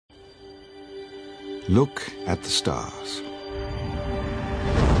Look at the stars.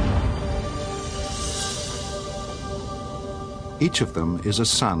 Each of them is a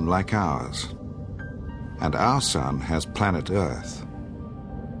sun like ours, and our sun has planet Earth.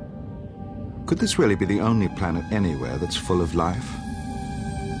 Could this really be the only planet anywhere that's full of life?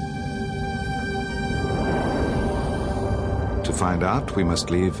 To find out, we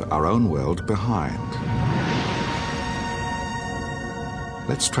must leave our own world behind.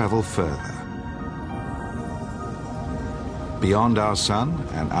 Let's travel further. Beyond our sun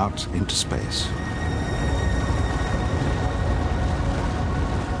and out into space.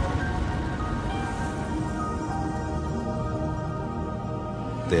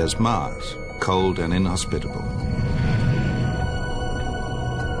 There's Mars, cold and inhospitable.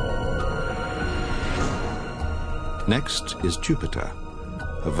 Next is Jupiter,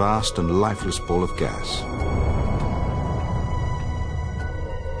 a vast and lifeless ball of gas.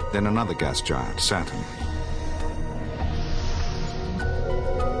 Then another gas giant, Saturn.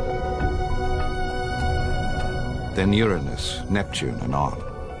 Then Uranus, Neptune, and on.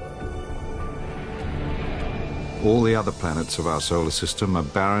 All the other planets of our solar system are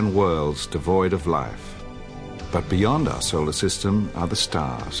barren worlds devoid of life. But beyond our solar system are the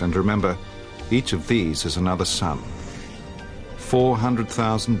stars, and remember, each of these is another sun.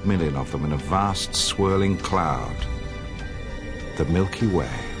 400,000 million of them in a vast swirling cloud. The Milky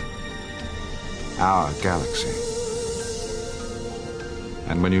Way. Our galaxy.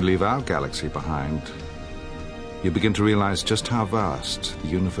 And when you leave our galaxy behind, you begin to realize just how vast the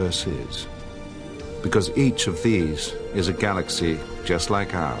universe is. Because each of these is a galaxy just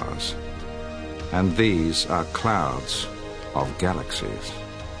like ours. And these are clouds of galaxies.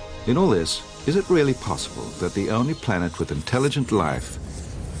 In all this, is it really possible that the only planet with intelligent life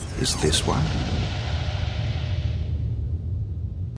is this one?